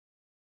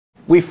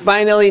We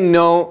finally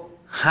know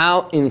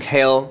how in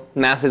hell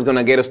NASA is going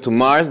to get us to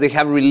Mars. They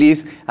have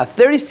released a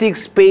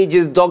 36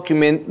 pages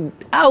document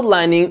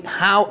outlining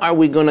how are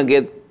we going to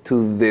get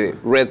to the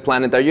red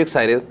planet. Are you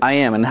excited? I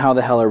am, and how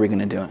the hell are we going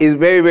to do it? It's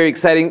very, very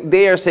exciting.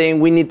 They are saying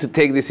we need to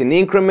take this in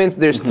increments.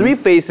 There's three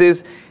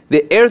phases: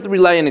 the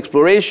Earth-reliant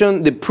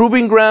exploration, the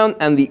proving ground,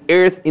 and the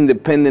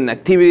Earth-independent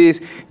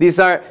activities. These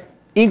are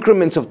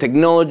increments of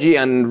technology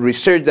and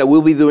research that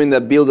we'll be doing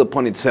that build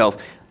upon itself.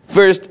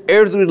 First,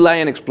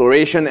 Earth-reliant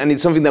exploration, and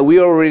it's something that we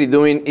are already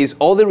doing, is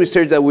all the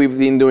research that we've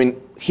been doing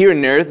here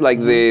on Earth, like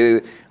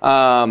the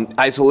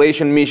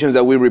isolation missions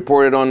that we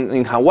reported on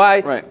in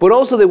Hawaii, but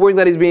also the work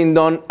that is being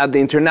done at the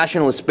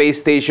International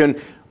Space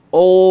Station,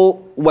 all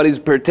what is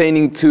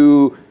pertaining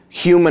to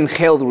human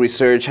health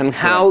research and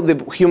how the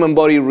human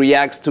body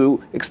reacts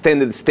to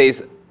extended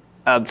stays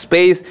at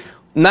space.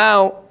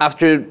 Now,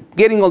 after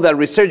getting all that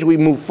research, we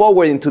move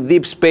forward into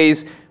deep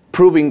space,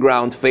 proving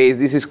ground phase.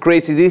 This is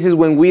crazy. This is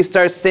when we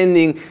start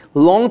sending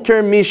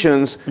long-term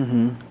missions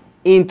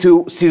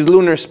into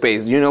cislunar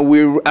space. You know,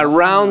 we're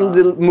around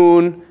the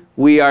moon,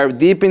 we are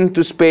deep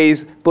into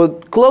space,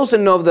 but close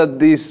enough that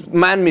these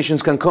manned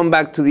missions can come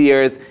back to the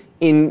Earth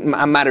in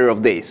a matter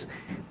of days.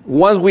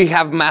 Once we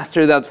have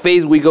mastered that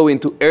phase, we go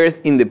into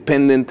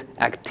Earth-independent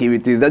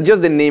activities. That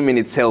just the name in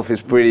itself is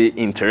pretty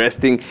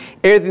interesting.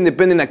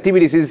 Earth-independent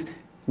activities is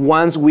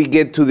once we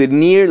get to the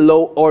near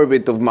low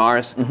orbit of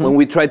Mars, when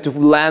we try to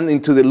land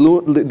into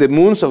the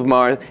moons of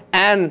Mars,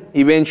 and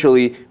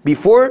eventually,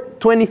 before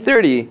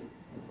 2030,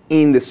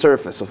 in the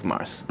surface of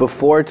Mars.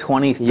 Before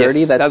 2030?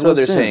 Yes, that's so what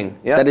they're soon. saying.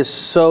 Yeah. That is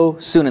so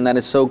soon, and that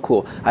is so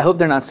cool. I hope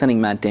they're not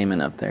sending Matt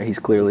Damon up there. He's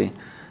clearly...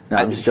 No,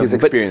 I'm just joking. He's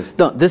experienced.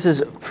 But, no, this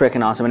is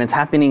freaking awesome, and it's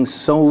happening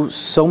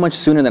so much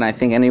sooner than I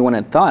think anyone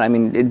had thought. I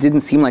mean, it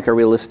didn't seem like a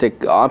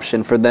realistic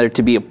option for there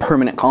to be a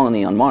permanent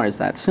colony on Mars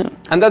that soon.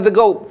 And that's the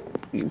goal.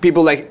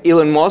 People like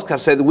Elon Musk have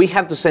said we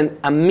have to send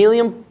 1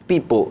 million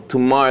people to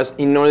Mars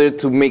in order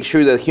to make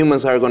sure that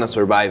humans are going to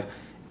survive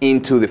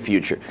into the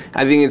future.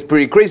 I think it's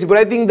pretty crazy, but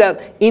I think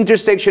that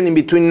intersection in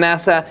between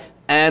NASA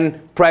and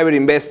private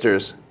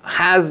investors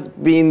has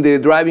been the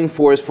driving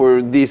force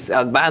for this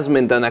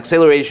advancement and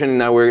acceleration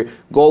in our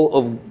goal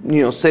of,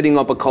 you know, setting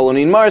up a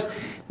colony in Mars.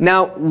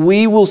 Now,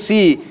 we will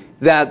see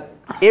that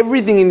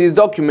everything in this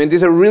document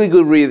is a really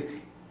good read.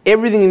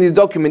 Everything in this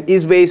document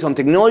is based on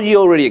technology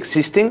already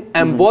existing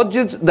and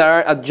budgets that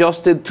are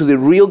adjusted to the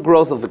real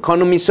growth of the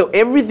economy. So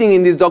everything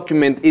in this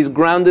document is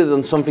grounded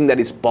on something that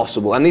is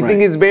possible. And I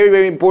think it's very,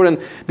 very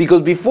important, because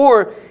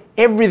before,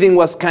 everything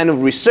was kind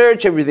of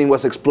research, everything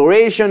was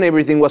exploration,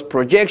 everything was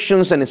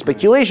projections and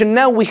speculation.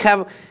 Now we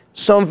have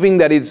something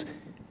that is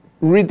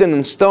written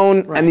in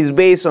stone and is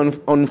based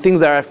on things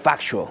that are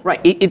factual.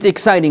 Right. It's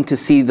exciting to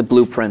see the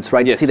blueprints,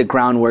 right? Yes. To see the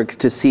groundwork,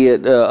 to see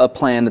it, a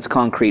plan that's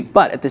concrete.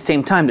 But at the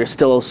same time, there's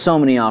still so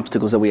many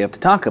obstacles that we have to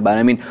talk about.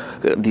 I mean,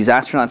 these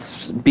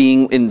astronauts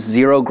being in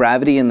zero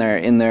gravity in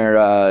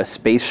their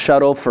space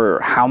shuttle for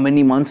how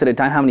many months at a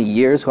time, how many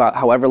years,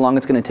 however long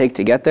it's going to take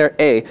to get there.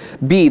 A.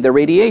 B. The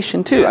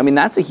radiation too. Yes. I mean,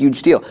 that's a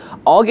huge deal.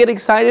 I'll get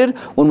excited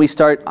when we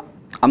start.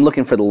 I'm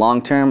looking for the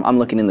long term, I'm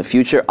looking in the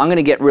future. I'm going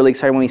to get really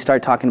excited when we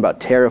start talking about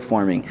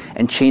terraforming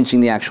and changing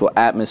the actual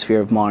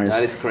atmosphere of Mars.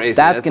 That is crazy.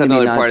 That's going to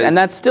be nuts. And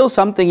that's still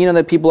something, you know,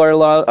 that people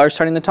are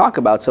starting to talk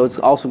about. So it's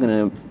also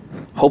going to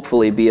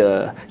hopefully be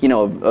a, you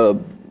know,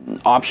 a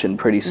option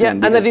pretty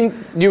soon. Yeah, and I think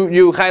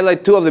you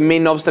highlight two of the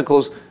main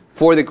obstacles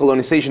for the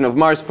colonization of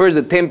Mars. First,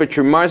 the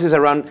temperature. Mars is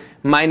around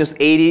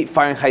 -80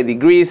 Fahrenheit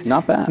degrees.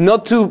 Not bad.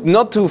 Not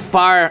too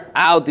far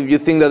out if you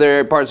think that there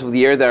are parts of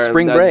the Earth that are,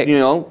 spring break, you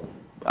know,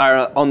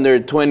 are under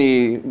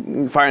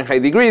 20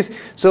 Fahrenheit degrees.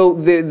 So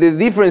the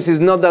difference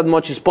is not that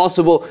much. It's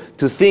possible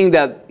to think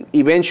that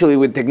eventually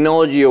with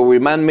technology or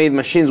with man-made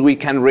machines, we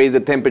can raise the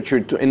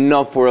temperature to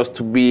enough for us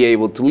to be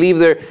able to live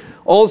there.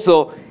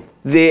 Also,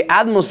 the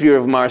atmosphere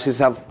of Mars is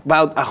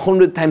about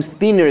 100 times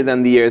thinner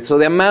than the Earth. So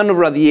the amount of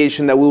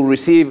radiation that we'll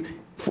receive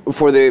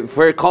for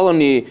the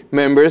colony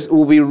members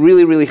will be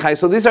really, really high.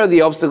 So these are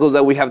the obstacles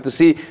that we have to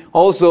see.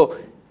 Also,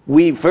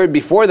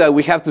 before that,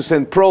 we have to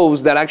send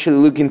probes that actually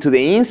look into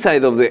the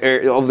inside of the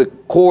Earth, of the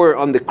core,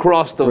 on the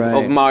crust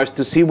of Mars,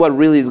 to see what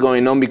really is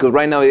going on, because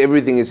right now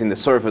everything is in the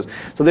surface.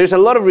 So there's a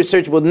lot of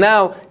research, but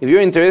now, if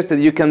you're interested,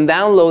 you can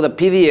download a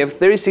PDF,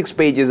 36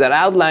 pages, that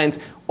outlines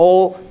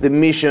all the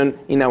mission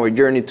in our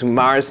journey to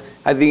Mars.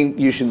 I think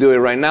you should do it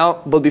right now.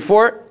 But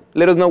before,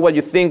 let us know what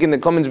you think in the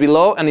comments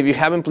below, and if you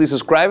haven't, please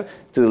subscribe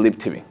to the Leap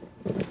TV.